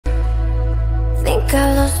think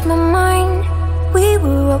I lost my mind. We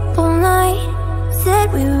were up all night,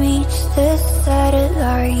 said we reached the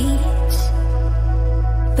satellites,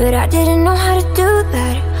 but I didn't know how to do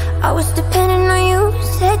that. I was depending on you,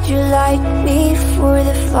 said you liked me for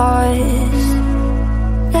the flaws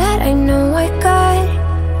that I know I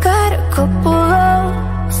got a couple of.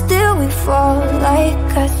 Still we fall like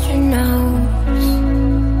astronauts,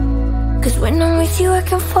 'cause when I'm with you I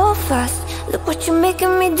can fall fast. Look what you're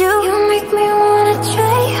making me do. You make me wanna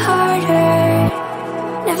try harder.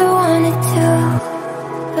 Never wanted to,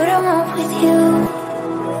 but I won't with you.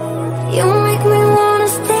 You make me wanna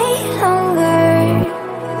stay longer.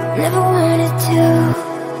 Never wanted to,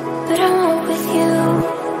 but I won't with you.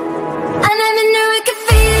 I never knew it could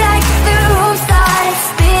feel like the room started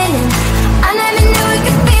spinning. I never knew it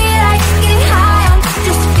could feel like getting high on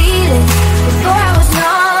just feeling. Before I was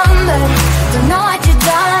numb, but don't know what you've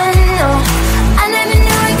done, no. I never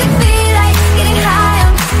knew it could feel like getting high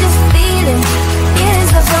on just feeling.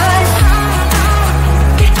 Years of us.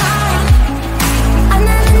 I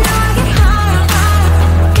never knew I could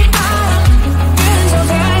get years of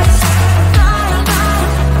us.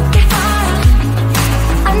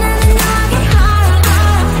 I never knew I could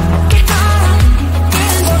get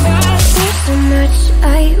years of us. There's so much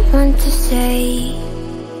I want to say,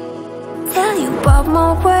 tell you about my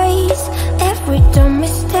ways, every dumb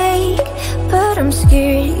mistake, but I'm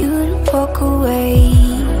scared you'd walk away.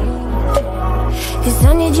 'Cause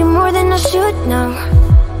I need you more than I should now.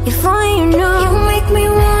 If only you knew. You make me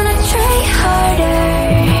wanna try harder.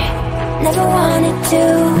 Never wanted to,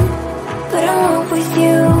 but I won't with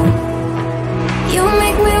you. You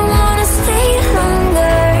make me wanna stay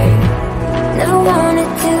longer. Never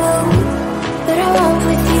wanted to, but I won't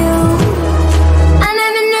with you. I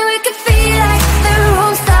never knew it could feel like the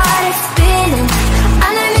room started spinning. I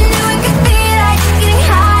never knew it could feel like getting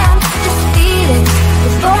high on just feeling.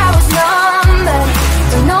 Before I was numb, but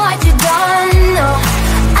don't know what you've done, no.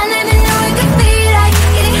 I never knew it could feel like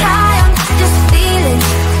getting high on just feeling.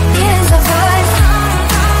 Years of us.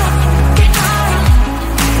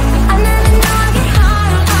 I never knew I could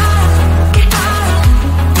get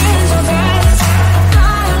years of us.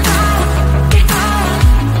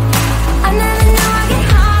 I never knew I could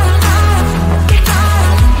get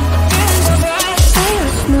years of us. I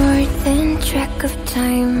lost more than track of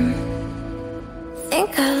time.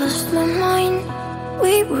 Think I lost my mind.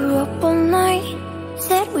 We were up all night,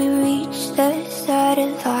 said we reached the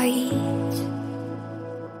satellites,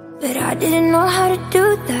 but I didn't know how to do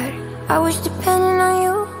that. I was depending on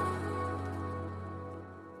you.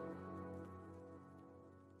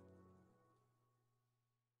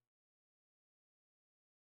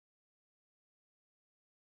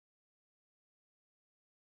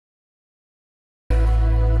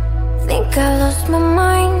 Think I lost my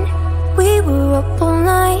mind. We were up all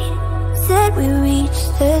night, said we reached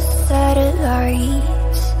the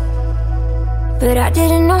satellites, but I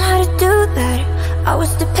didn't know how to do that. I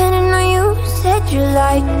was depending on you, said you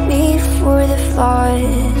liked me for the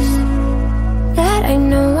flaws that I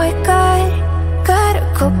know I got a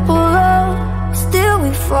couple of. Still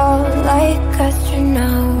we fall like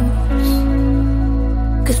astronauts,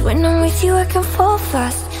 'cause when I'm with you I can fall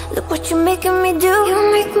fast. Look what you're making me do. You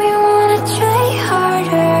make me wanna try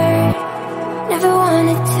harder. Never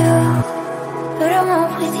wanted to, but I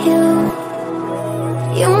won't with you.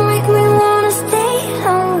 You make me wanna stay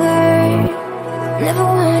longer. Never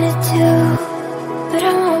wanted to, but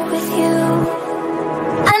I won't with you.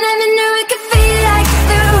 I never knew it could feel like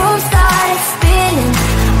the room started spinning.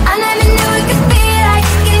 I never knew it could feel like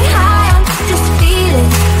getting high on just feeling.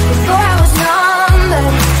 Before I was numb, but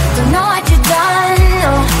don't know what you've done,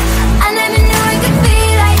 no. I never knew it could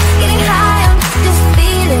feel like getting high on just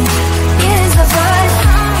feeling. Years of us.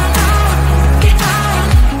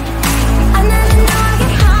 I never knew I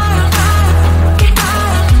could get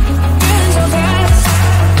years of us.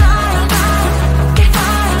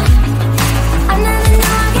 I never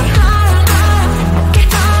knew I could get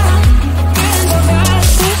years of us.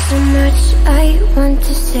 There's so much I want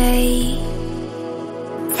to say,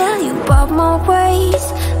 tell you about my ways,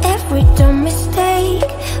 every dumb mistake,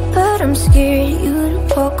 but I'm scared you'd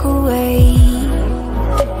walk away.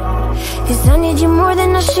 'Cause I need you more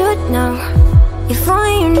than I should now. If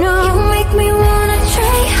only you knew. You make me wanna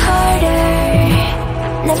try harder.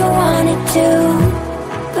 Never wanted to,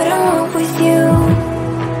 but I won't with you.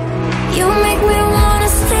 You make me wanna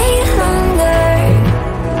stay longer.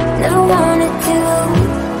 Never wanted to,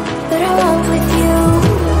 but I won't with you.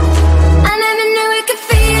 I never knew it could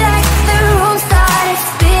feel like the room started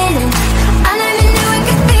spinning. I never knew it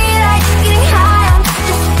could feel like getting high on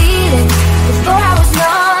just feeling. Before I was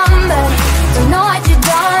numb, but don't know what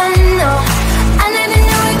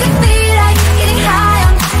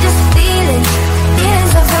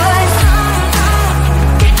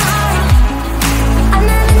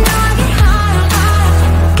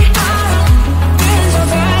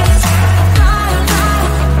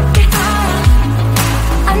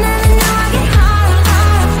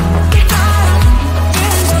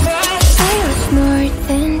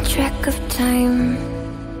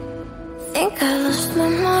lost my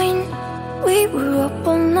mind. We were up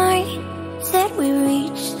all night, said we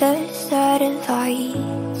reached the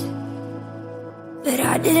satellites, but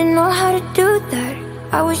I didn't know how to do that.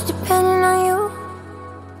 I was depending on you.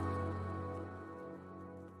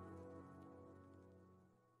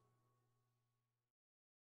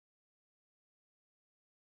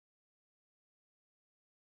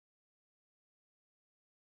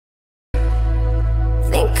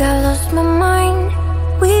 Think I lost my mind.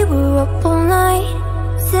 We were up all night,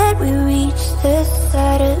 said we reached the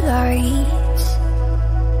satellites,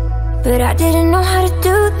 but I didn't know how to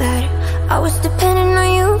do that. I was depending on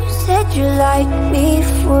you. Said you liked me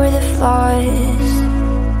for the flaws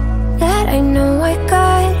that I know I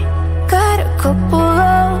got a couple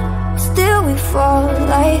of. Still we fall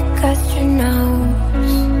like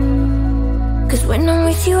astronauts, 'cause when I'm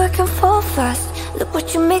with you I can fall fast. Look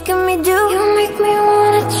what you're making me do. You make me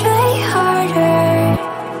wanna try harder.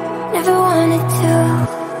 Never wanted to,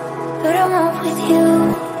 but I won't with you.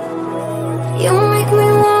 You make me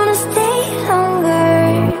wanna stay longer.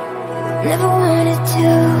 Never wanted to,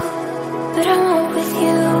 but I won't with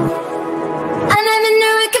you. I never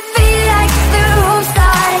knew it could feel like the room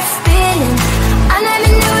started spinning. I never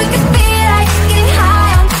knew it could feel like getting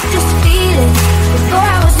high. I'm just feeling. Before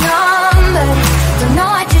I was numb, but don't know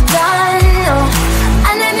what you've done. No,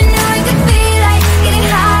 I never knew it could feel like getting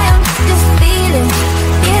high. I'm just feeling.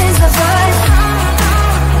 Feelings of us.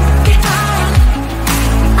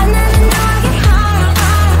 I never knew I get high.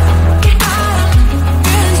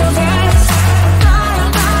 Feelings of us.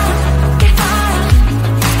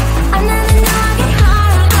 I never knew I get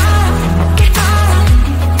high.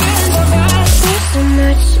 Feelings of us. There's so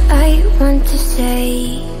much I want to say.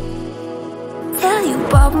 Tell you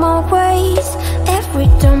about my ways, every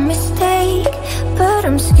dumb mistake, but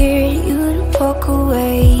I'm scared you'd walk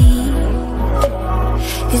away.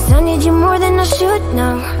 'Cause I need you more than I should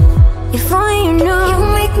now. If only you knew. You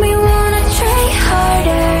make me wanna try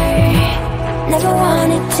harder. Never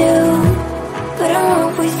wanted to, but I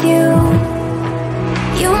won't with you.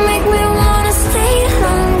 You make me wanna stay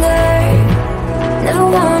longer. Never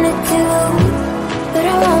wanted to, but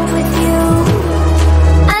I won't with you.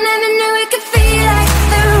 I never knew it could feel like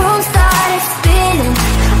the room started spinning.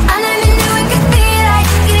 I never knew it could feel like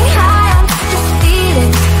getting high. I'm just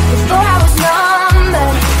feeling. Before I was numb,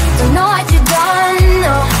 but don't know what you've done.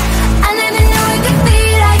 No, I never knew it could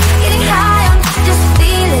feel like getting high. I'm just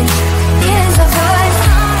feeling. Feelings of us.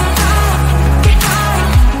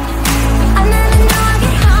 I never knew I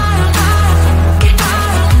get high.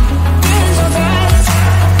 Feelings of us.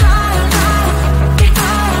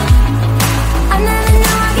 I never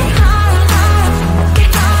knew I get high.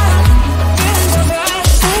 Feelings of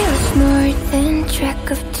us. I lost more than track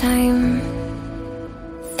of time.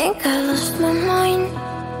 Think I lost my mind.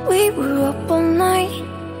 We were up all night,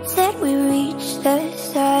 said we reached the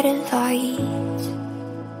satellites,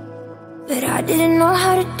 but I didn't know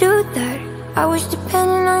how to do that. I was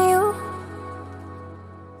depending on you.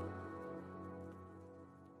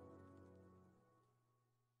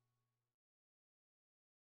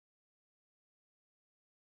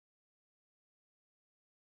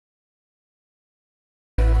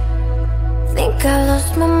 Think I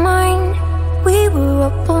lost my mind. We were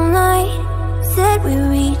up all night, said we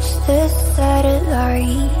reached the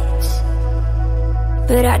satellites,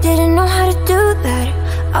 but I didn't know how to do that.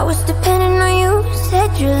 I was depending on you. Said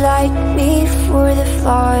you liked me for the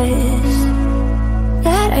flaws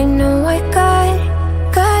that I know I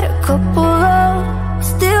got a couple of.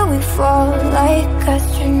 Still we fall like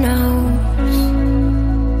astronauts,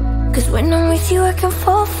 'cause when I'm with you I can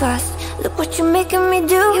fall fast. Look what you're making me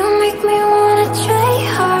do. You make me wanna try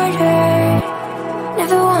harder.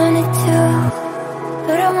 Never wanted to,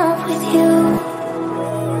 but I won't with you.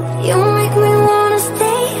 You make me wanna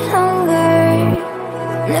stay longer.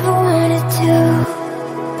 Never wanted to,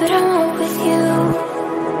 but I won't with you.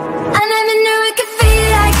 I never knew it could feel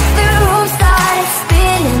like the room started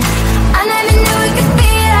spinning. I never knew it could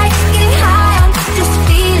feel like getting high. I'm just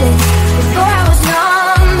feeling. Before I was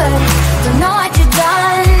numb, but don't know what you've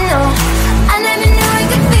done. No, I never knew it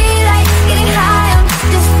could feel like getting high. I'm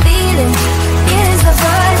just feeling. Feelings of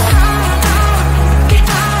us.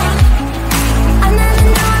 I never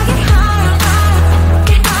knew I get high.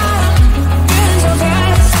 Feelings of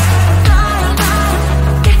us.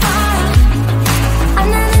 I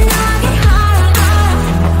never knew I get high.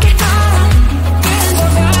 Feelings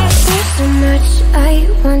of us. There's so much I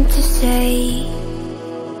want to say.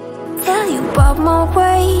 Tell you about my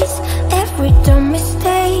ways, every dumb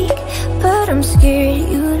mistake, but I'm scared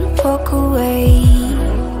you'd walk away.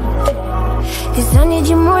 'Cause I need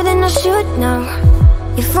you more than I should now.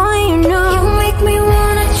 If only you knew. You make me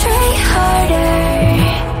wanna try harder.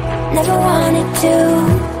 Never wanted to,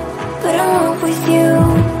 but I won't with you.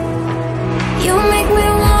 You make me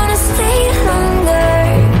wanna stay longer.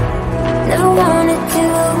 Never wanted to,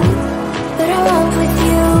 but I won't with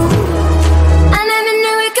you. I never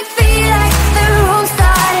knew it could feel like the room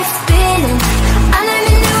started spinning. I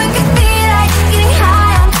never knew it could feel like getting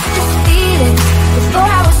high on just feeling. Before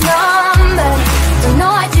I was numb, but don't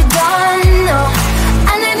know what you done, no.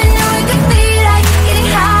 I never knew it could feel like getting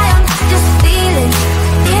high on just feeling.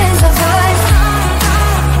 Years of us.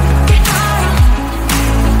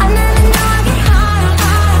 I never knew I'd get high.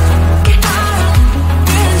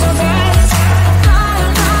 Years of us.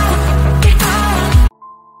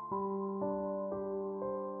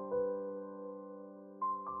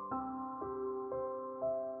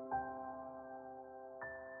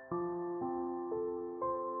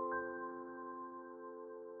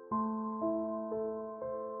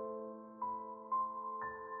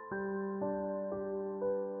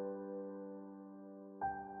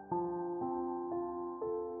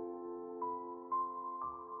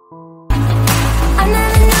 I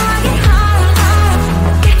never knew I'd get high.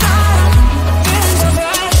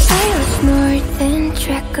 I lost more than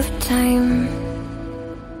track of time.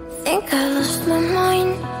 Think I lost my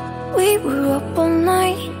mind. We were up all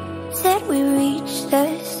night. Said we reached the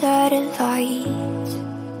satellites,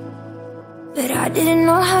 but I didn't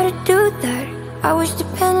know how to do that. I was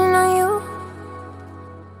depending on you.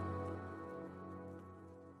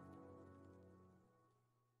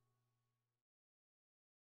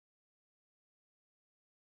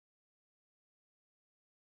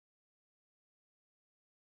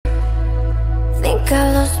 Think I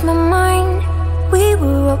lost my mind. We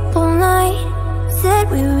were up all night. Said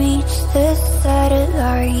we reached the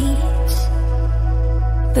satellites,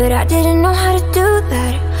 but I didn't know how to do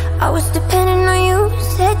that. I was depending on you.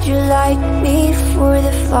 Said you liked me for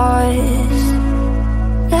the flaws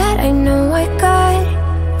that I know I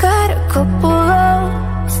got a couple of.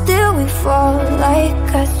 Still we fall like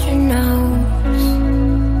astronauts.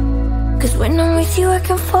 Cause when I'm with you I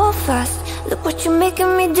can fall fast. Look what you're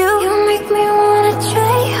making me do. You make me wanna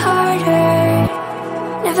try harder.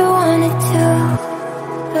 Never wanted to,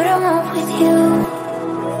 but I won't with you.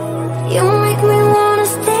 You make me wanna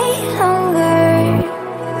stay longer.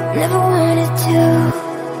 Never wanted to,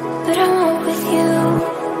 but I won't with you.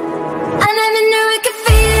 I never knew it could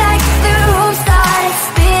feel like the room started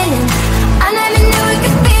spinning. I never knew it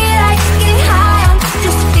could feel like getting high on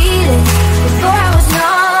just feeling. Before I was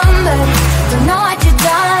numb, but don't know what you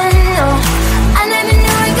done, no. I never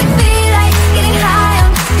knew it could feel like getting high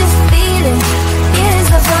on just feeling. Years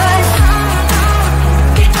of us.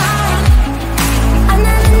 I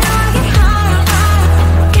never knew I'd get high.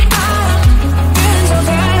 Years of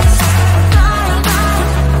us.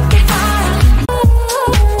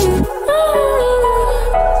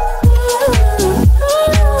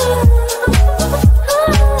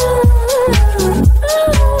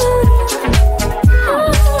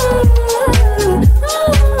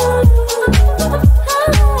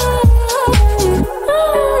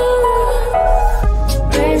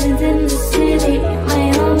 Present in the city, my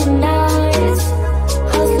own nights,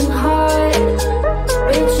 hustling hard,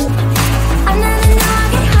 reaching. I never knew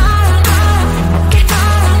I'd get high.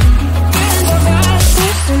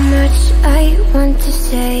 There's so much I want to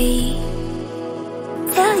say.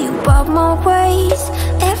 Tell you about my ways,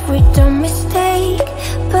 every dumb mistake,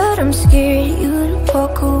 but I'm scared you'd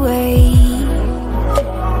walk away.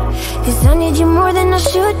 Cause I need you more than I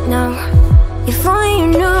should now. If only you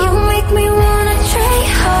knew. You make me wanna try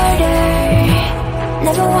harder.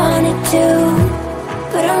 Never wanted to,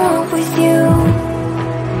 but I won't with you.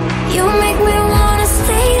 You make me wanna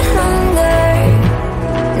stay longer.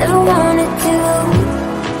 Never wanted to,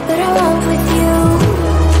 but I won't with you.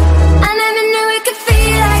 I never knew it could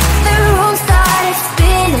feel like the room started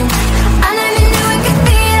spinning. I never knew it could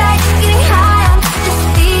feel like getting high on just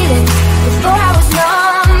feeling. Before I was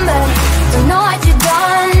numb, but don't know what you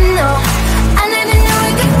done, no. I never knew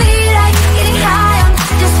it could feel like getting high on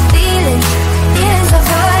just feeling. Years of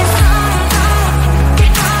us.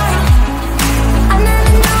 I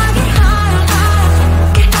never knew I'd get high.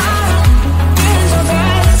 Years of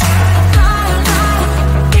us.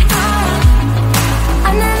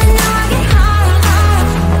 I never knew I'd get high.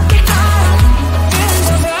 Years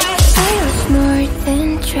of us. I lost more than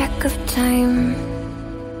track of time.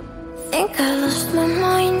 Think I lost my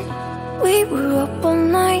mind. We were up all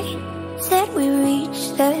night. Said we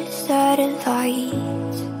reached the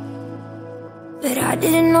satellites, but I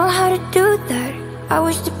didn't know how to do that. I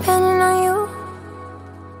was depending on you.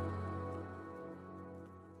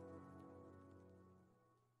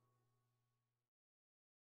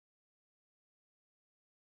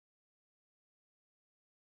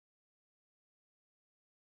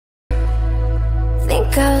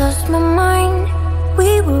 think I lost my mind.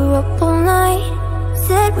 We were up all night,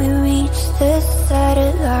 said we reached the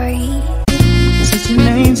satellite. Such an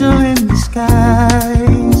angel in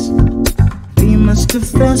disguise. We must have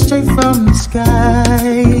fell straight from the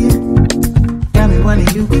sky. Got me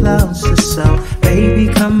wanting you closer, so baby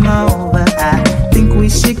come over. I think we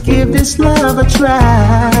should give this love a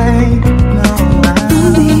try. No,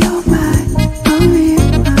 I'll be alright, I'll be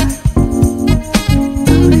alright,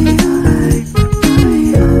 I'll be alright, I'll be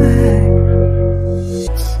alright.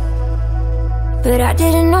 But I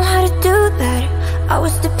didn't know how to do that. I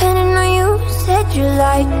was depending on you. Said you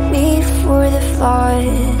liked me for the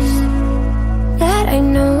flaws that I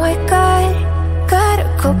know I got a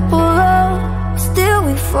couple of. Still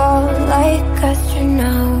we fall like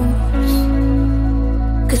astronauts.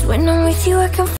 'Cause when I'm with you I can